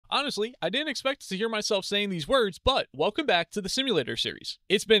Honestly, I didn't expect to hear myself saying these words, but welcome back to the Simulator series.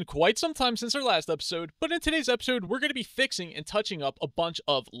 It's been quite some time since our last episode, but in today's episode, we're going to be fixing and touching up a bunch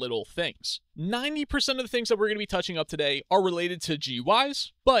of little things. 90% of the things that we're going to be touching up today are related to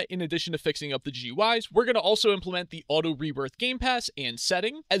GUIs, but in addition to fixing up the GUIs, we're going to also implement the Auto Rebirth Game Pass and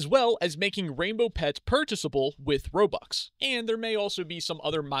setting, as well as making Rainbow Pets purchasable with Robux. And there may also be some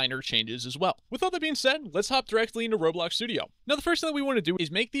other minor changes as well. With all that being said, let's hop directly into Roblox Studio. Now, the first thing that we want to do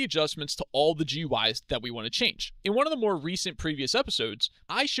is make the adjustments to all the GUIs that we want to change. In one of the more recent previous episodes,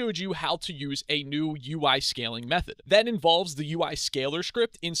 I showed you how to use a new UI scaling method. That involves the UI scaler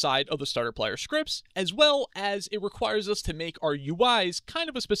script inside of the starter player scripts, as well as it requires us to make our UIs kind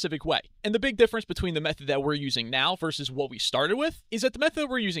of a specific way. And the big difference between the method that we're using now versus what we started with is that the method that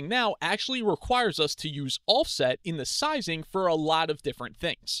we're using now actually requires us to use offset in the sizing for a lot of different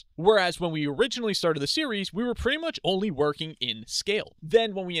things. Whereas when we originally started the series, we were pretty much only working in scale.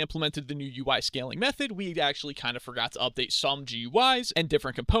 Then when we implemented the new UI scaling method, we actually kind of forgot to update some GUIs and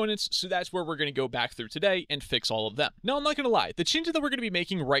different components, so that's where we're going to go back through today and fix all of them. Now, I'm not going to lie, the changes that we're going to be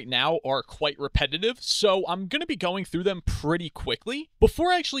making right now are quite repetitive, so I'm going to be going through them pretty quickly.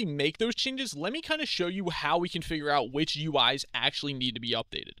 Before I actually make those changes, let me kind of show you how we can figure out which UIs actually need to be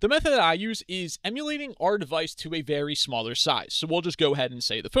updated. The method that I use is emulating our device to a very smaller size. So we'll just go ahead and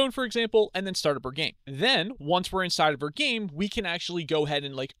say the phone, for example, and then start up our game. Then once we're inside of our game, we can actually go ahead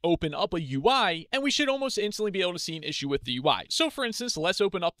and open up a UI, and we should almost instantly be able to see an issue with the UI. So for instance, let's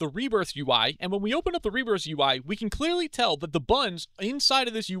open up the Rebirth UI, and when we open up the Rebirth UI, we can clearly tell that the buttons inside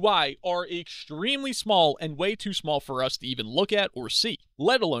of this UI are extremely small and way too small for us to even look at or see,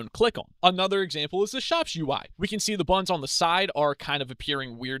 let alone click on. Another example is the Shops UI. We can see the buttons on the side are kind of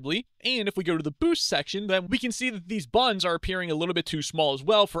appearing weirdly, and if we go to the Boost section, then we can see that these buttons are appearing a little bit too small as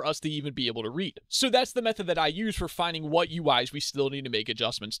well for us to even be able to read. So that's the method that I use for finding what UIs we still need to make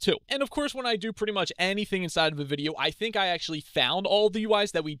adjustments to. And of course, when I do pretty much anything inside of a video, I think I actually found all the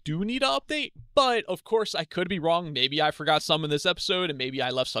UIs that we do need to update, but of course I could be wrong. Maybe I forgot some in this episode and maybe I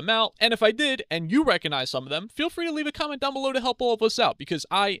left some out. And if I did, and you recognize some of them, feel free to leave a comment down below to help all of us out, because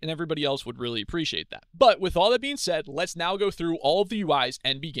I and everybody else would really appreciate that. But with all that being said, let's now go through all of the UIs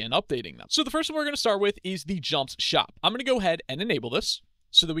and begin updating them. So the first one we're going to start with is the Jumps shop. I'm going to go ahead and enable this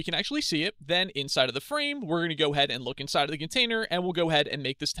so that we can actually see it. Then inside of the frame, we're going to go ahead and look inside of the container, and we'll go ahead and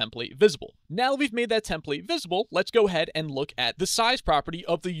make this template visible. Now that we've made that template visible, let's go ahead and look at the size property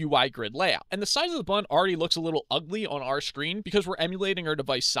of the UI grid layout. And the size of the button already looks a little ugly on our screen because we're emulating our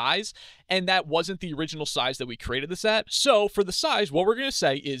device size, and that wasn't the original size that we created this at. So for the size, what we're going to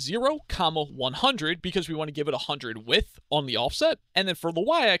say is 0, 100, because we want to give it 100 width on the offset. And then for the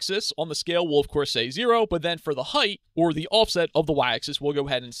y-axis on the scale, we'll of course say 0, but then for the height or the offset of the y-axis, we'll go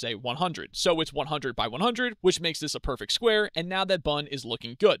ahead and say 100. So it's 100 by 100, which makes this a perfect square, and now that button is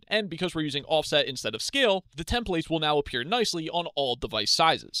looking good. And because we're using offset instead of scale, the templates will now appear nicely on all device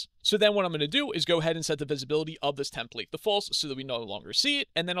sizes. So then what I'm going to do is go ahead and set the visibility of this template to false so that we no longer see it,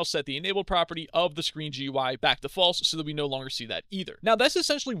 and then I'll set the enabled property of the screen GUI back to false so that we no longer see that either. Now that's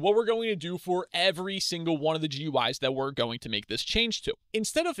essentially what we're going to do for every single one of the GUIs that we're going to make this change to.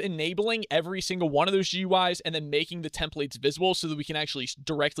 Instead of enabling every single one of those GUIs and then making the templates visible so that we can actually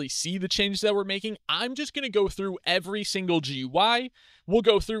directly see the changes that we're making, I'm just going to go through every single GUI. We'll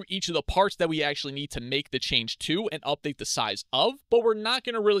go through each of the parts that we actually need to make the change to and update the size of, but we're not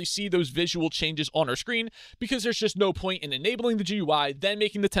going to really see those visual changes on our screen because there's just no point in enabling the GUI, then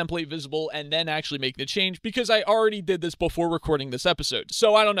making the template visible, and then actually making the change, because I already did this before recording this episode.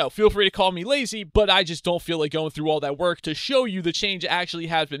 So I don't know, feel free to call me lazy, but I just don't feel like going through all that work to show you the change actually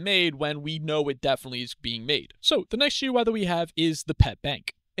has been made when we know it definitely is being made. So the next GUI that we have is the pet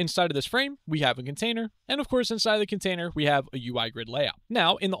bank. Inside of this frame, we have a container, and of course inside the container, we have a UI grid layout.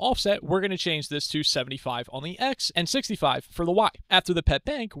 Now, in the offset, we're going to change this to 75 on the X and 65 for the Y. After the pet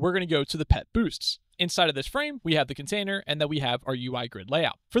bank, we're going to go to the pet boosts. Inside of this frame, we have the container, and then we have our UI grid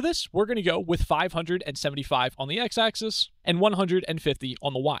layout. For this, we're going to go with 575 on the X-axis and 150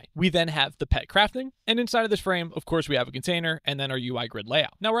 on the Y. We then have the pet crafting, and inside of this frame, of course, we have a container, and then our UI grid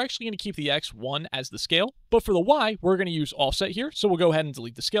layout. Now, we're actually going to keep the X1 as the scale, but for the Y, we're going to use offset here, so we'll go ahead and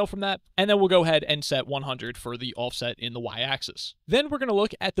delete the scale from that, and then we'll go ahead and set 100 for the offset in the Y-axis. Then we're going to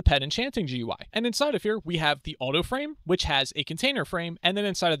look at the pet enchanting GUI, and inside of here, we have the auto frame, which has a container frame, and then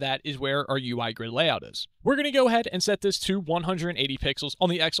inside of that is where our UI grid layout is. We're going to go ahead and set this to 180 pixels on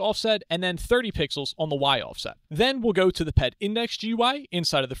the X offset and then 30 pixels on the Y offset. Then we'll go to the pet index GUI.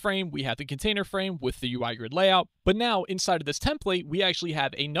 Inside of the frame, we have the container frame with the UI grid layout. But now inside of this template, we actually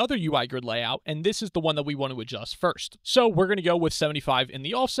have another UI grid layout, and this is the one that we want to adjust first. So we're going to go with 75 in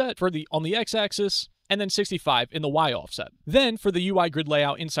the offset on the X axis, and then 65 in the Y offset. Then for the UI grid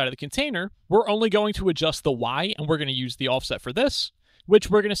layout inside of the container, we're only going to adjust the Y, and we're going to use the offset for this, which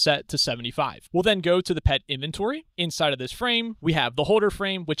we're going to set to 75. We'll then go to the pet inventory. Inside of this frame, we have the holder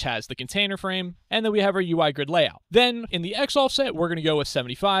frame, which has the container frame, and then we have our UI grid layout. Then in the X offset, we're going to go with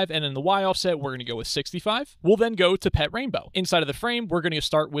 75, and in the Y offset, we're going to go with 65. We'll then go to Pet Rainbow. Inside of the frame, we're going to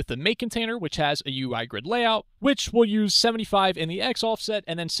start with the make container, which has a UI grid layout, which we'll use 75 in the X offset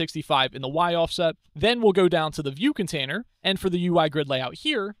and then 65 in the Y offset. Then we'll go down to the view container, and for the UI grid layout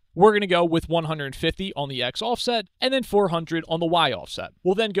here, we're going to go with 150 on the X offset and then 400 on the Y offset.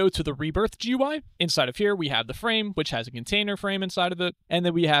 We'll then go to the Rebirth GUI. Inside of here, we have the frame, which has a container frame inside of it, and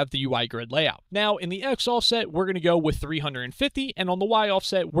then we have the UI grid layout. Now, in the X offset, we're going to go with 350, and on the Y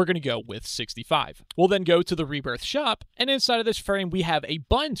offset, we're going to go with 65. We'll then go to the Rebirth shop, and inside of this frame, we have a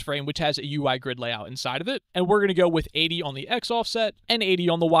buttons frame, which has a UI grid layout inside of it, and we're going to go with 80 on the X offset and 80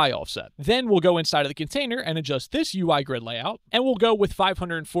 on the Y offset. Then we'll go inside of the container and adjust this UI grid layout, and we'll go with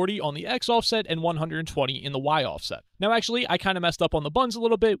 540 on the X offset and 120 in the Y offset. Now, actually, I kind of messed up on the buttons a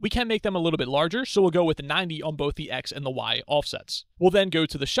little bit. We can make them a little bit larger, so we'll go with 90 on both the X and the Y offsets. We'll then go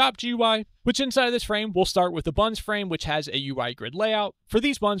to the shop GUI, which inside of this frame, we'll start with the buttons frame, which has a UI grid layout. For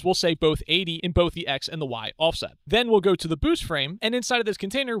these buttons, we'll say both 80 in both the X and the Y offset. Then we'll go to the boost frame, and inside of this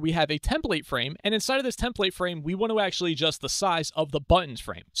container, we have a template frame, and inside of this template frame, we want to actually adjust the size of the buttons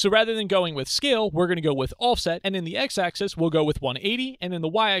frame. So rather than going with scale, we're going to go with offset, and in the X-axis, we'll go with 180, and in the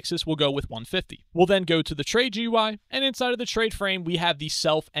Y-axis, we'll go with 150. We'll then go to the trade GUI, and inside of the trade frame, we have the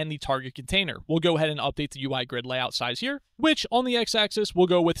self and the target container. We'll go ahead and update the UI grid layout size here, which on the X-axis, we'll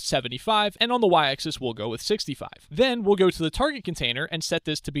go with 75, and on the Y-axis, we'll go with 65. Then we'll go to the target container and set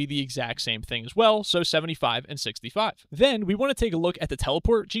this to be the exact same thing as well, so 75 and 65. Then we want to take a look at the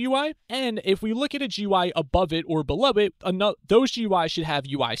teleport GUI, and if we look at a GUI above it or below it, those GUIs should have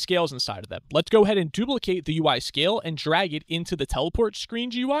UI scales inside of them. Let's go ahead and duplicate the UI scale and drag it into the teleport screen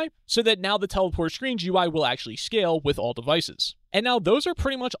GUI, so that now the teleport screen GUI will actually scale with all devices. And now those are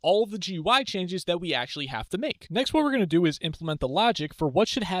pretty much all of the GUI changes that we actually have to make. Next, what we're going to do is implement the logic for what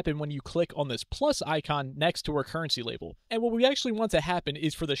should happen when you click on this plus icon next to our currency label. And what we actually want to happen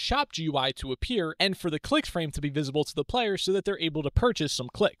is for the shop GUI to appear and for the clicks frame to be visible to the player so that they're able to purchase some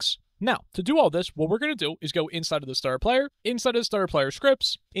clicks. Now, to do all this, what we're going to do is go inside of the starter player, inside of the starter player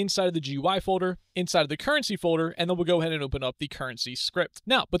scripts, inside of the GUI folder, inside of the currency folder, and then we'll go ahead and open up the currency script.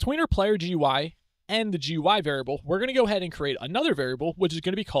 Now, between our player GUI and the GUI variable, we're going to go ahead and create another variable, which is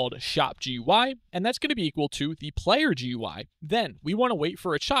going to be called shop GUI, and that's going to be equal to the player GUI. Then we want to wait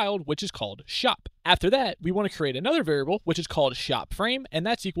for a child, which is called shop. After that, we want to create another variable, which is called shop frame, and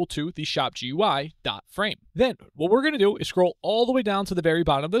that's equal to the shop GUI dot frame. Then what we're going to do is scroll all the way down to the very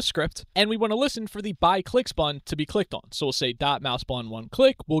bottom of the script, and we want to listen for the buy clicks button to be clicked on. So we'll say dot mouse button one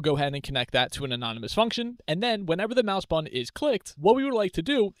click. We'll go ahead and connect that to an anonymous function, and then whenever the mouse button is clicked, what we would like to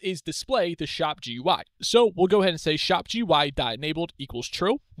do is display the shop GUI. So we'll go ahead and say shop GUI dot enabled equals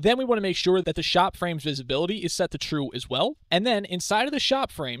true. Then we want to make sure that the shop frame's visibility is set to true as well. And then inside of the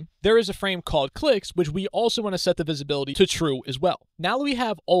shop frame, there is a frame called clicks, which we also want to set the visibility to true as well. Now that we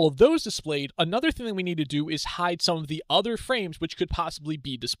have all of those displayed, another thing that we need to do is hide some of the other frames which could possibly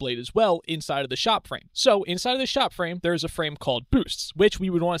be displayed as well inside of the shop frame. So inside of the shop frame, there is a frame called boosts, which we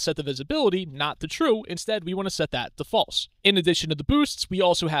would want to set the visibility not to true. Instead, we want to set that to false. In addition to the boosts, we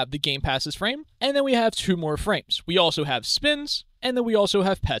also have the game passes frame, and then we have two more frames. We also have spins, and then we also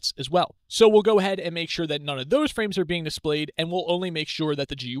have pets as well. So we'll go ahead and make sure that none of those frames are being displayed, and we'll only make sure that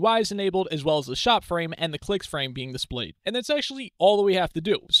the GUI is enabled as well as the shop frame and the clicks frame being displayed. And that's actually all that we have to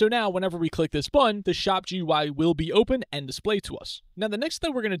do. So now whenever we click this button, the shop GUI will be open and displayed to us. Now the next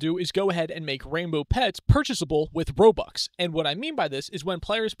thing we're going to do is go ahead and make rainbow pets purchasable with Robux. And what I mean by this is when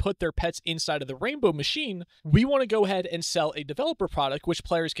players put their pets inside of the rainbow machine, we want to go ahead and sell a developer product which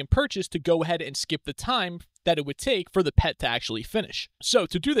players can purchase to go ahead and skip the time that it would take for the pet to actually finish. So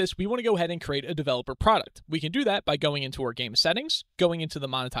to do this, we want to go ahead and create a developer product. We can do that by going into our game settings, going into the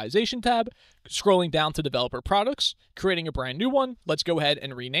monetization tab, scrolling down to developer products, creating a brand new one. Let's go ahead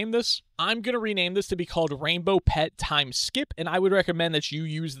and rename this. I'm going to rename this to be called Rainbow Pet Time Skip, and I would recommend that you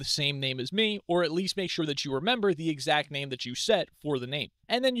use the same name as me, or at least make sure that you remember the exact name that you set for the name.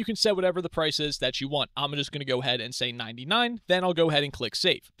 And then you can set whatever the price is that you want. I'm just going to go ahead and say 99. Then I'll go ahead and click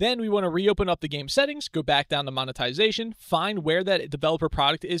save. Then we want to reopen up the game settings, go back down to monetization, find where that developer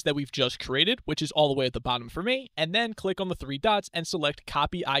product is that we've just created, which is all the way at the bottom for me, and then click on the three dots and select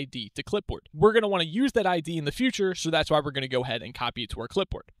copy ID to clipboard. We're going to want to use that ID in the future, so that's why we're going to go ahead and copy it to our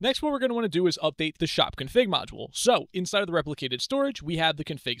clipboard. Next, what we're going to want to do is update the shop config module. So inside of the replicated storage, we have the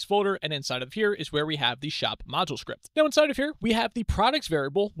configs folder, and inside of here is where we have the shop module script. Now inside of here, we have the products variable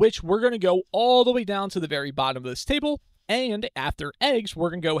variable, which we're going to go all the way down to the very bottom of this table. And after eggs,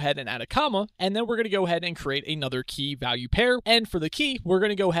 we're going to go ahead and add a comma, and then we're going to go ahead and create another key value pair. And for the key, we're going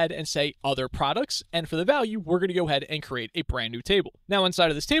to go ahead and say other products. And for the value, we're going to go ahead and create a brand new table. Now inside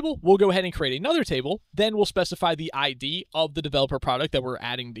of this table, we'll go ahead and create another table. Then we'll specify the ID of the developer product that we're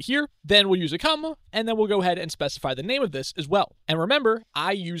adding to here. Then we'll use a comma, and then we'll go ahead and specify the name of this as well. And remember,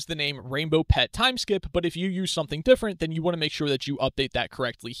 I use the name Rainbow Pet Timeskip, but if you use something different, then you want to make sure that you update that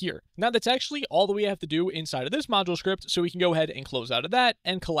correctly here. Now that's actually all that we have to do inside of this module script, so we can go ahead and close out of that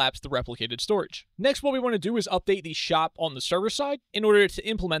and collapse the replicated storage. Next, what we want to do is update the shop on the server side in order to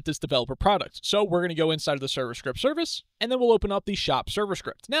implement this developer product. So we're going to go inside of the server script service, and then we'll open up the shop server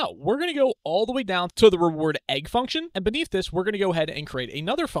script. Now, we're going to go all the way down to the reward egg function, and beneath this, we're going to go ahead and create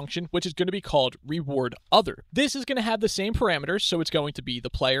another function, which is going to be called reward other. This is going to have the same parameters, so it's going to be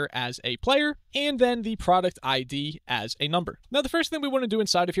the player as a player, and then the product ID as a number. Now, the first thing we want to do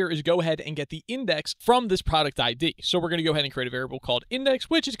inside of here is go ahead and get the index from this product ID. So we're going to go ahead and create a variable called index,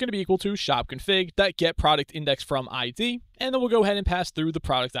 which is going to be equal to shopconfig.getProductIndex and then we'll go ahead and pass through the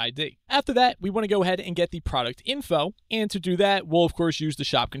product ID. After that, we want to go ahead and get the product info, and to do that, we'll of course use the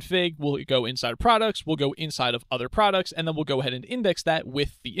shop config. We'll go inside of products, we'll go inside of other products, and then we'll go ahead and index that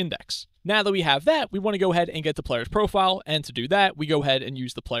with the index. Now that we have that, we want to go ahead and get the player's profile, and to do that, we go ahead and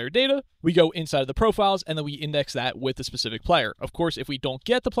use the player data. We go inside of the profiles, and then we index that with the specific player. Of course, if we don't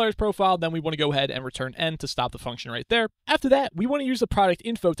get the player's profile, then we want to go ahead and return n to stop the function right there. After that, we want to use the product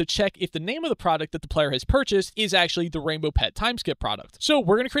info to check if the name of the product that the player has purchased is actually the Rainbow Pet Timeskip product. So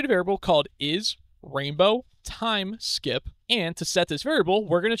we're going to create a variable called is Rainbow Timeskip, and to set this variable,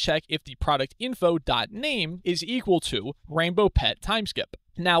 we're going to check if the product info.name is equal to Rainbow Pet Timeskip.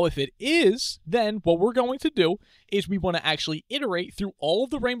 Now, if it is, then what we're going to do is we want to actually iteate through all of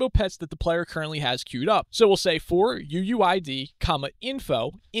the rainbow pets that the player currently has queued up. So we'll say for UUID,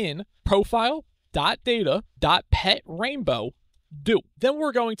 info in profile.data.petRainbow do. Then what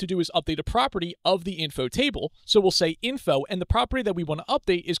we're going to do is update a property of the info table. So we'll say info, and the property that we want to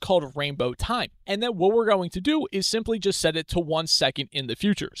update is called rainbow time. And then what we're going to do is simply just set it to 1 second in the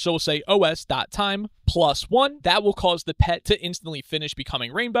future. So we'll say os.time +1. That will cause the pet to instantly finish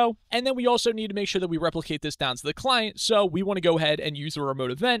becoming rainbow. And then we also need to make sure that we replicate this down to the client. So we want to go ahead and use a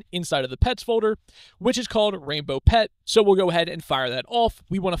remote event inside of the pets folder, which is called rainbow pet. So we'll go ahead and fire that off.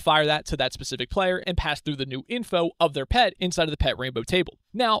 We want to fire that to that specific player and pass through the new info of their pet inside of the pet rainbow table.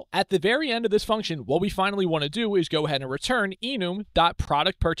 Now, at the very end of this function, what we finally want to do is go ahead and return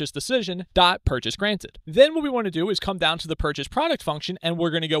enum.productPurchaseDecision.purchaseGranted. Then what we want to do is come down to the purchase product function, and we're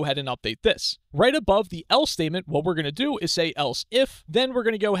going to go ahead and update this. Right above the else statement, what we're going to do is say else if, then we're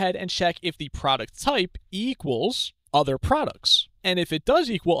going to go ahead and check if the product type equals other products. And if it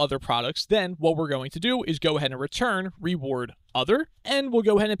does equal other products, then what we're going to do is go ahead and return reward other, and we'll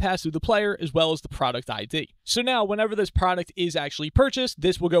go ahead and pass through the player as well as the product ID. So now whenever this product is actually purchased,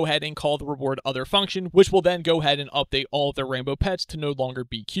 this will go ahead and call the reward other function, which will then go ahead and update all of their rainbow pets to no longer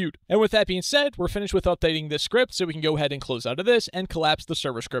be queued. And with that being said, we're finished with updating this script, so we can go ahead and close out of this and collapse the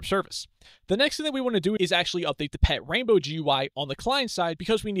server script service. The next thing that we want to do is actually update the Pet Rainbow GUI on the client side,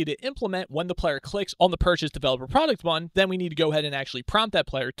 because we need to implement when the player clicks on the purchase developer product button, then we need to go ahead and actually prompt that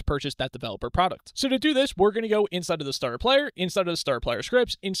player to purchase that developer product. So to do this, we're going to go inside of the starter player, inside of the starter player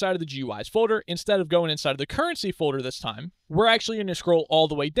scripts, inside of the GUIs folder. Instead of going inside of the currency folder this time, we're actually going to scroll all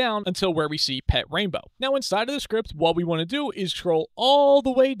the way down until where we see Pet Rainbow. Now inside of the script, what we want to do is scroll all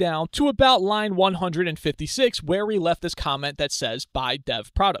the way down to about line 156, where we left this comment that says buy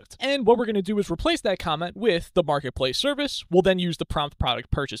dev product. And what we're going to do is replace that comment with the marketplace service. We'll then use the prompt product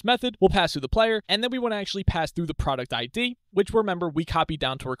purchase method. We'll pass through the player, and then we want to actually pass through the product ID, which remember we copied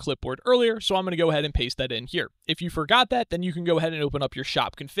down to our clipboard earlier. So I'm going to go ahead and paste that in here. If you forgot that, then you can go ahead and open up your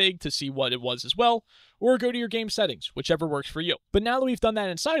shop config to see what it was as well, or go to your game settings, whichever works for you. But now that we've done that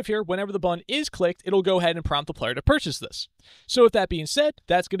inside of here, whenever the button is clicked, it'll go ahead and prompt the player to purchase this. So with that being said,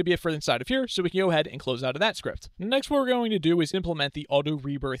 that's going to be it for inside of here, so we can go ahead and close out of that script. Next, what we're going to do is implement the Auto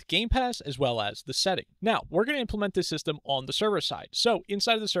Rebirth game pass as well as the setting. Now, we're going to implement this system on the server side. So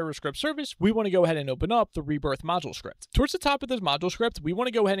inside of the server script service, we want to go ahead and open up the Rebirth module script. Towards the top of this module script, we want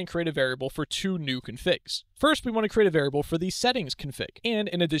to go ahead and create a variable for 2 new configs. First, we want to create a variable for the settings config. And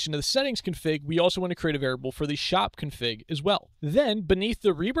in addition to the settings config, we also want to create a variable for the shop config as well. Then beneath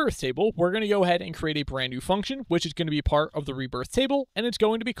the Rebirth table, we're going to go ahead and create a brand new function, which is going to be part of the Rebirth table, and it's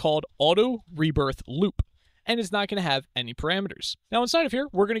going to be called Auto Rebirth Loop. and it's not going to have any parameters. Now inside of here,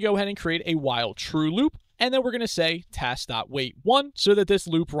 we're going to go ahead and create a while true loop, and then we're going to say task.wait1 so that this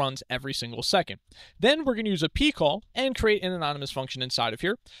loop runs every single second. Then we're going to use a pcall and create an anonymous function inside of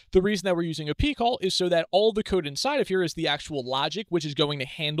here. The reason that we're using a pcall is so that all the code inside of here is the actual logic, which is going to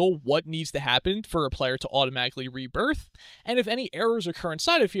handle what needs to happen for a player to automatically rebirth. And if any errors occur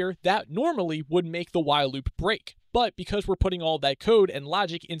inside of here, that normally would make the while loop break. But because we're putting all that code and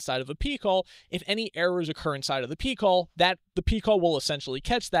logic inside of a pcall, if any errors occur inside of the pcall, the pcall will essentially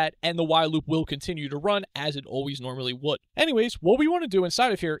catch that, and the while loop will continue to run as it always normally would. Anyways, what we want to do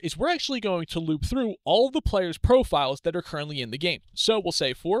inside of here is we're actually going to loop through all of the players' profiles that are currently in the game. So we'll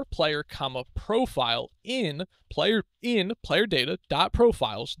say for player, profile in player data dot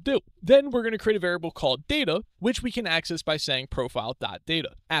profiles do. Then we're going to create a variable called data, which we can access by saying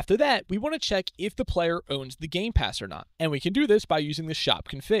profile.data. After that, we want to check if the player owns the Game Pass or not. And we can do this by using the shop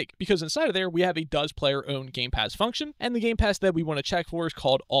config, because inside of there we have a does player own Game Pass function, and the Game Pass that we want to check for is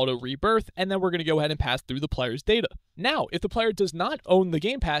called Auto Rebirth, and then we're going to go ahead and pass through the player's data. Now, if the player does not own the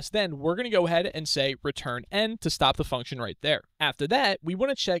Game Pass, then we're going to go ahead and say return n to stop the function right there. After that, we want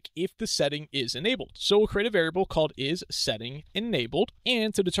to check if the setting is enabled. So we'll create a variable called isSettingEnabled,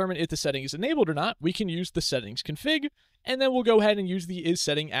 and to determine if the setting is enabled or not, we can use the settings config, and then we'll go ahead and use the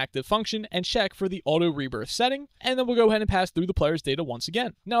isSettingActive function and check for the auto rebirth setting, and then we'll go ahead and pass through the player's data once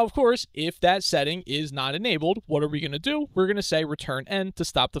again. Now, of course, if that setting is not enabled, what are we going to do? We're going to say return n to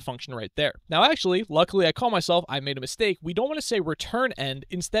stop the function right there. Now, actually, luckily I call myself, I made a mistake. We don't want to say return n.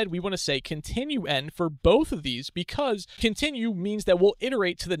 Instead, we want to say continue n for both of these, because continue means that we'll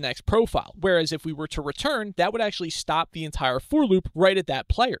iterate to the next profile. Whereas if we were to return, that would actually stop the entire for loop right at that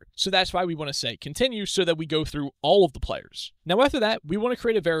player. So that's why we want to say continue so that we go through all of the players. Now after that, we want to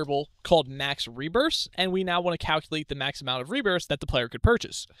create a variable called max rebirths, and we now want to calculate the max amount of rebirths that the player could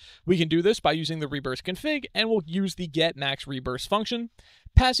purchase. We can do this by using the rebirth config, and we'll use the get max rebirths function,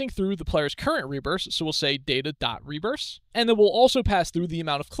 passing through the player's current rebirths, so we'll say data.rebirths, and then we'll also pass through the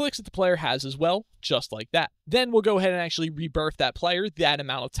amount of clicks that the player has as well, just like that. Then we'll go ahead and actually rebirth that player that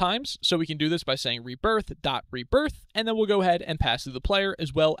amount of times, so we can do this by saying rebirth.rebirth, and then we'll go ahead and pass through the player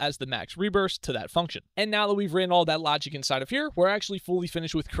as well as the max rebirths to that function. And now that we've written all that logic inside of here, we're actually fully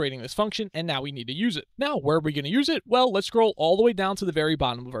finished with creating this function, and now we need to use it. Now, where are we going to use it? Well, let's scroll all the way down to the very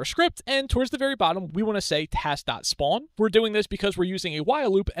bottom of our script, and towards the very bottom, we want to say task.spawn. We're doing this because we're using a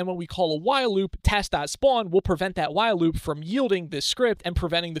while loop, and when we call a while loop, task.spawn will prevent that while loop from yielding this script and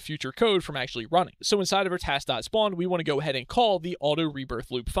preventing the future code from actually running. So inside of our task.spawn, we want to go ahead and call the auto rebirth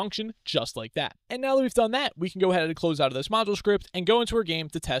loop function just like that. And now that we've done that, we can go ahead and close out of this module script and go into our game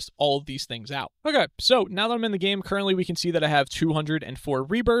to test all of these things out. Okay, so now that I'm in the game, currently we can see that I have 204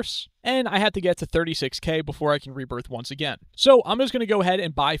 rebirths, and I have to get to 36k before I can rebirth once again. So I'm just going to go ahead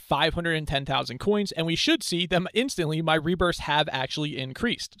and buy 510,000 coins, and we should see them instantly my rebirths have actually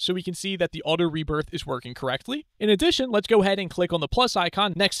increased. So we can see that the auto rebirth is working correctly. In addition, let's go ahead and click on the plus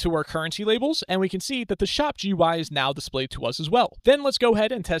icon next to our currency labels, and we can see that the shop GUI is now displayed to us as well. Then let's go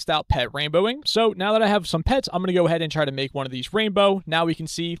ahead and test out pet rainbowing. So now that I have some pets, I'm going to go ahead and try to make one of these rainbow. Now we can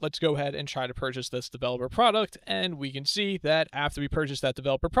see, let's go ahead and try to purchase this developer product, and we can see that after we purchase that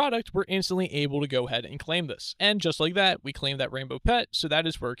developer product, we're instantly able to go ahead and claim this. And just like that, we claim that rainbow pet, so that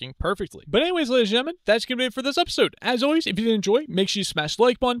is working perfectly. But anyways, ladies and gentlemen, that's going to be it for this episode. As always, if you did enjoy, make sure you smash the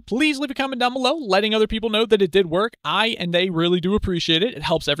like button. Please leave a comment down below letting other people know that it did work. I and they really do appreciate it. It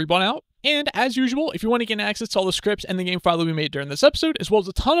helps everyone out. And as usual, if you want to gain access to all the scripts and the game file that we made during this episode, as well as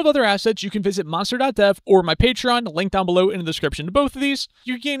a ton of other assets, you can visit MonzterDev or my Patreon, link down below in the description to both of these.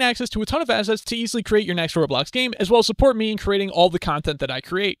 You can gain access to a ton of assets to easily create your next Roblox game, as well as support me in creating all the content that I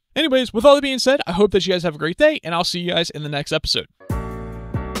create. Anyways, with all that being said, I hope that you guys have a great day, and I'll see you guys in the next episode.